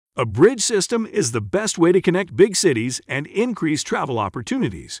A bridge system is the best way to connect big cities and increase travel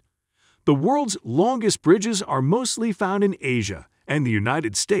opportunities. The world's longest bridges are mostly found in Asia and the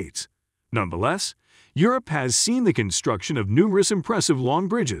United States. Nonetheless, Europe has seen the construction of numerous impressive long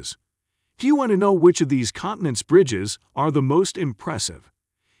bridges. Do you want to know which of these continents' bridges are the most impressive?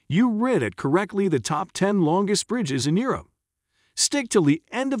 You read it correctly, the top 10 longest bridges in Europe. Stick till the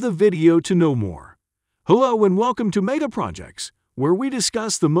end of the video to know more. Hello and welcome to Mega Projects, where we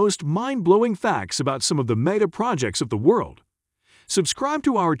discuss the most mind-blowing facts about some of the mega projects of the world. Subscribe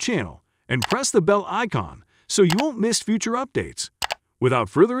to our channel and press the bell icon so you won't miss future updates. Without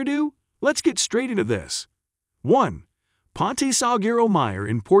further ado, let's get straight into this. 1. Ponte Salgueiro Maia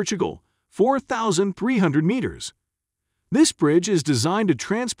in Portugal, 4,300 meters. This bridge is designed to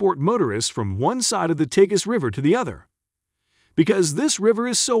transport motorists from one side of the Tagus River to the other. Because this river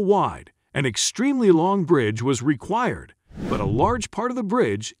is so wide, an extremely long bridge was required, but a large part of the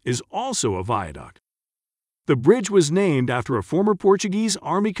bridge is also a viaduct. The bridge was named after a former Portuguese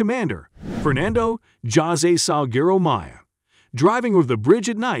army commander, Fernando José Salgueiro Maia. Driving over the bridge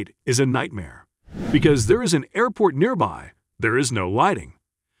at night is a nightmare. Because there is an airport nearby, there is no lighting.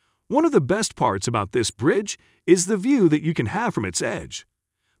 One of the best parts about this bridge is the view that you can have from its edge.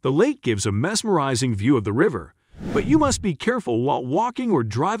 The lake gives a mesmerizing view of the river, but you must be careful while walking or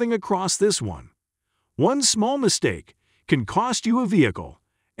driving across this one. One small mistake can cost you a vehicle,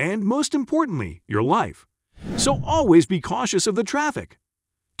 and most importantly, your life. So always be cautious of the traffic.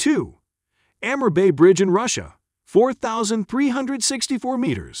 2. Amur Bay Bridge in Russia, 4,364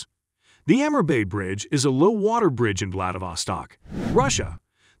 meters. The Amur Bay Bridge is a low-water bridge in Vladivostok, Russia,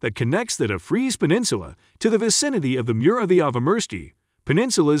 that connects the Tabriz Peninsula to the vicinity of the Muravyovo-Murski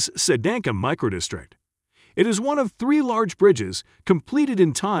Peninsula's Sedanka microdistrict. It is one of 3 large bridges completed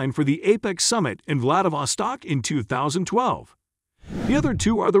in time for the APEC summit in Vladivostok in 2012. The other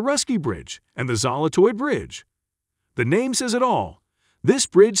 2 are the Ruski Bridge and the Zolotoy Bridge. The name says it all. This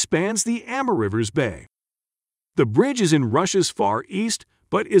bridge spans the Amur River's bay. The bridge is in Russia's far east,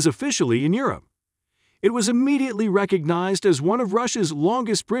 but is officially in Europe. It was immediately recognized as one of Russia's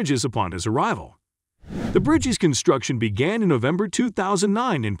longest bridges upon its arrival. The bridge's construction began in November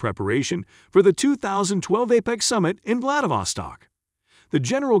 2009 in preparation for the 2012 APEC summit in Vladivostok. The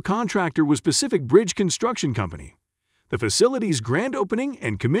general contractor was Pacific Bridge Construction Company. The facility's grand opening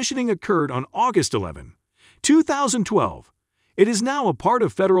and commissioning occurred on August 11, 2012. It is now a part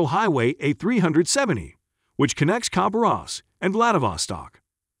of Federal Highway A370, which connects Khabarovsk and Vladivostok.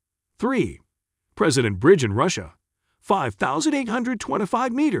 3. President Bridge in Russia,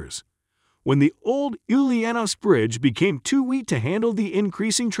 5,825 meters. When the old Ulyanovsk Bridge became too weak to handle the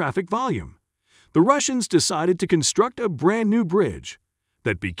increasing traffic volume, the Russians decided to construct a brand new bridge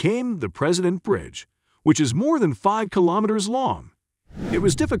that became the President Bridge, which is more than 5 kilometers long. It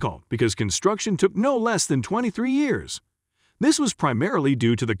was difficult because construction took no less than 23 years. This was primarily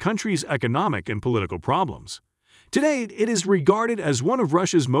due to the country's economic and political problems. Today, it is regarded as one of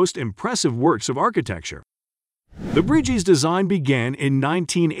Russia's most impressive works of architecture. The bridge's design began in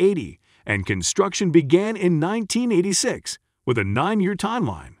 1980, and construction began in 1986, with a 9-year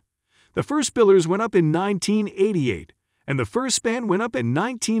timeline. The first pillars went up in 1988, and the first span went up in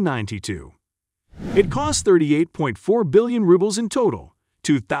 1992. It cost 38.4 billion rubles in total,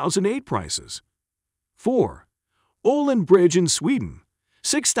 2008 prices. 4. Öland Bridge in Sweden,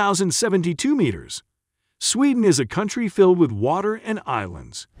 6,072 meters. Sweden is a country filled with water and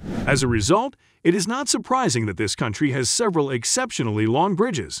islands. As a result, it is not surprising that this country has several exceptionally long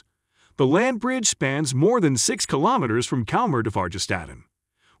bridges. The land bridge spans more than 6 kilometers from Kalmar to Farjestaden.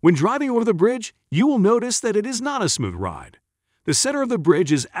 When driving over the bridge, you will notice that it is not a smooth ride. The center of the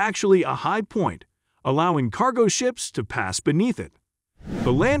bridge is actually a high point, allowing cargo ships to pass beneath it.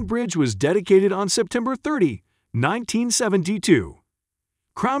 The land bridge was dedicated on September 30, 1972.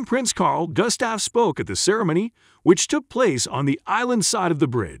 Crown Prince Carl Gustaf spoke at the ceremony, which took place on the island side of the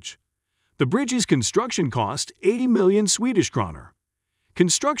bridge. The bridge's construction cost 80 million Swedish kronor.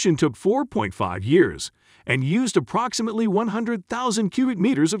 Construction took 4.5 years and used approximately 100,000 cubic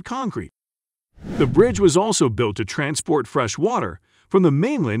meters of concrete. The bridge was also built to transport fresh water from the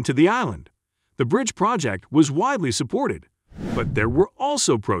mainland to the island. The bridge project was widely supported, but there were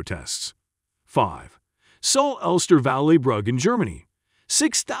also protests. 5. Saale-Elster Valley Brugge in Germany,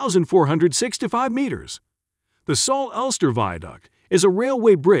 6,465 meters. The Saale-Elster Viaduct is a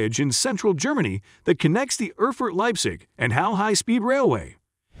railway bridge in central Germany that connects the Erfurt-Leipzig and Halle high-speed railway.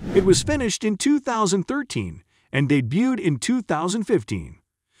 It was finished in 2013 and debuted in 2015.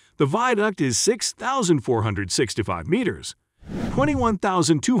 The viaduct is 6,465 meters,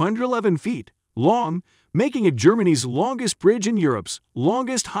 21,211 feet long, making it Germany's longest bridge and Europe's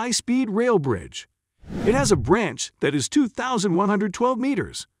longest high-speed rail bridge. It has a branch that is 2,112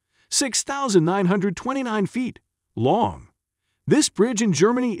 meters, 6,929 feet, long. This bridge in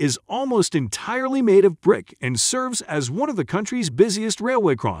Germany is almost entirely made of brick and serves as one of the country's busiest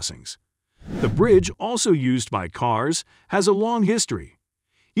railway crossings. The bridge, also used by cars, has a long history.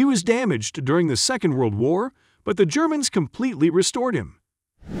 He was damaged during the Second World War, but the Germans completely restored him.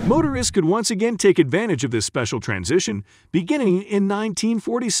 Motorists could once again take advantage of this special transition beginning in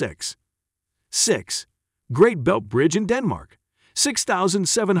 1946. 6. Great Belt Bridge in Denmark,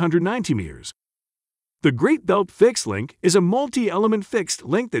 6,790 meters. The Great Belt Fixed Link is a multi-element fixed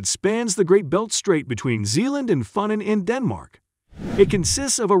link that spans the Great Belt Strait between Zealand and Funen in Denmark. It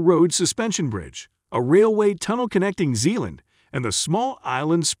consists of a road suspension bridge, a railway tunnel connecting Zealand and the small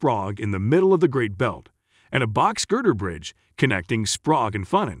island Sprague in the middle of the Great Belt, and a box girder bridge connecting Sprague and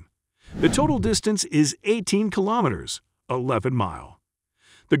Funen. The total distance is 18 kilometers, 11 miles.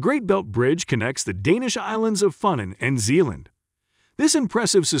 The Great Belt Bridge connects the Danish islands of Funen and Zealand. This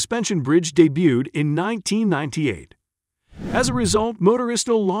impressive suspension bridge debuted in 1998. As a result, motorists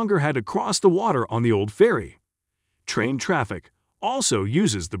no longer had to cross the water on the old ferry. Train traffic also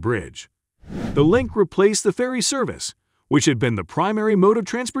uses the bridge. The link replaced the ferry service, which had been the primary mode of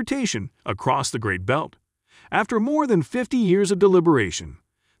transportation across the Great Belt. After more than 50 years of deliberation,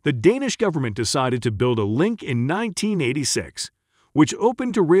 the Danish government decided to build a link in 1986, which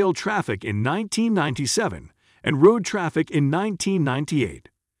opened to rail traffic in 1997 and road traffic in 1998.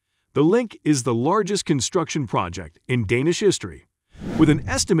 The link is the largest construction project in Danish history, with an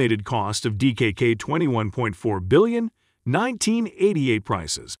estimated cost of DKK 21.4 billion, 1988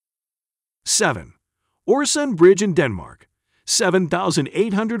 prices. 7. Øresund Bridge in Denmark,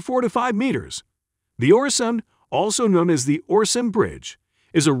 7,845 meters. The Øresund, also known as the Øresund Bridge,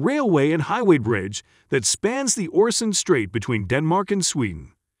 is a railway and highway bridge that spans the Øresund Strait between Denmark and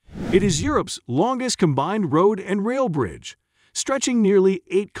Sweden. It is Europe's longest combined road and rail bridge, stretching nearly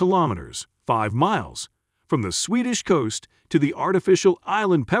 8 kilometers, 5 miles, from the Swedish coast to the artificial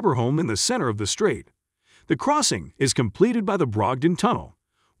island Pepperholm in the center of the strait. The crossing is completed by the Brogden Tunnel,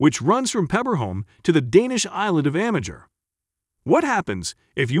 which runs from Pepperholm to the Danish island of Amager. What happens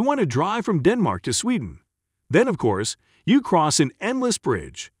if you want to drive from Denmark to Sweden? Then, of course, you cross an endless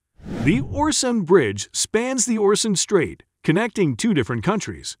bridge. The Øresund Bridge spans the Øresund Strait, connecting two different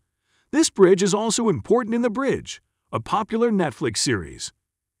countries. This bridge is also important in The Bridge, a popular Netflix series.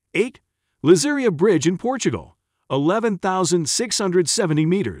 8. Lasíria Bridge in Portugal, 11,670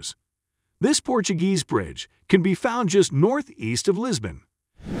 meters. This Portuguese bridge can be found just northeast of Lisbon.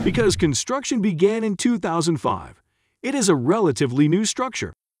 Because construction began in 2005, it is a relatively new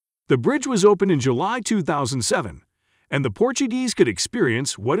structure. The bridge was opened in July 2007, and the Portuguese could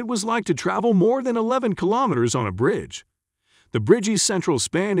experience what it was like to travel more than 11 kilometers on a bridge. The bridge's central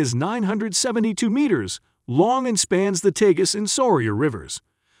span is 972 meters long and spans the Tagus and Soria rivers.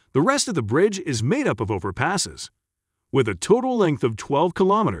 The rest of the bridge is made up of overpasses. With a total length of 12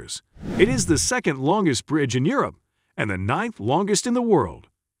 kilometers, it is the second longest bridge in Europe and the 9th longest in the world.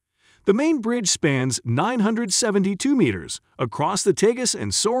 The main bridge spans 972 meters across the Tagus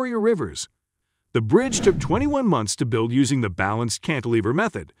and Soria rivers. The bridge took 21 months to build using the balanced cantilever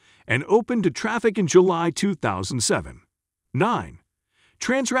method and opened to traffic in July 2007. 9.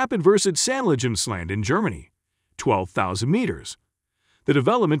 Transrapid-Versuchsanlage in Germany, 12,000 meters. The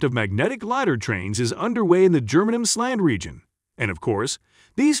development of magnetic glider trains is underway in the German Emsland region, and of course,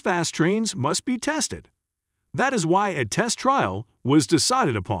 these fast trains must be tested. That is why a test trial was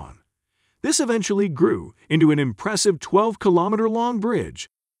decided upon. This eventually grew into an impressive 12-kilometer-long bridge.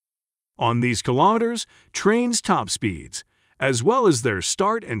 On these kilometers, trains' top speeds, as well as their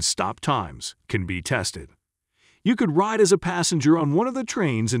start and stop times, can be tested. You could ride as a passenger on one of the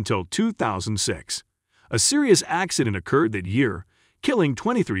trains until 2006. A serious accident occurred that year, killing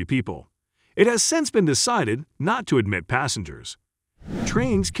 23 people. It has since been decided not to admit passengers.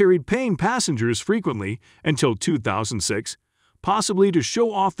 Trains carried paying passengers frequently until 2006, possibly to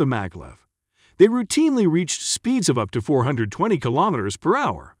show off the maglev. They routinely reached speeds of up to 420 kilometers per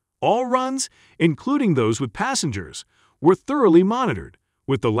hour. All runs, including those with passengers, were thoroughly monitored,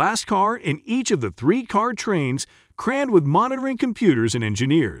 with the last car in each of the 3-car trains crammed with monitoring computers and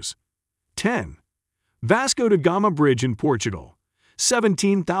engineers. 10. Vasco da Gama Bridge in Portugal,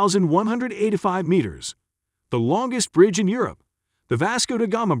 17,185 meters. The longest bridge in Europe, the Vasco da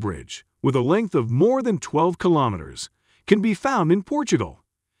Gama Bridge, with a length of more than 12 kilometers, can be found in Portugal.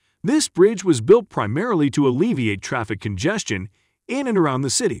 This bridge was built primarily to alleviate traffic congestion in and around the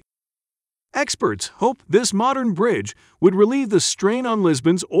city. Experts hope this modern bridge would relieve the strain on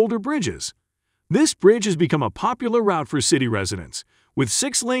Lisbon's older bridges. This bridge has become a popular route for city residents, with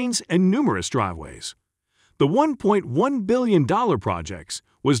 6 lanes and numerous driveways. The $1.1 billion project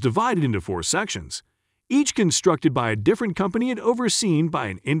was divided into 4 sections, each constructed by a different company and overseen by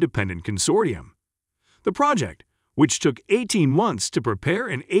an independent consortium. The project, which took 18 months to prepare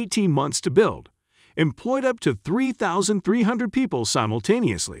and 18 months to build, employed up to 3,300 people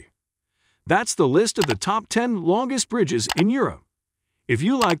simultaneously. That's the list of the top 10 longest bridges in Europe. If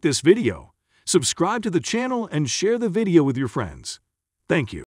you like this video, subscribe to the channel and share the video with your friends. Thank you.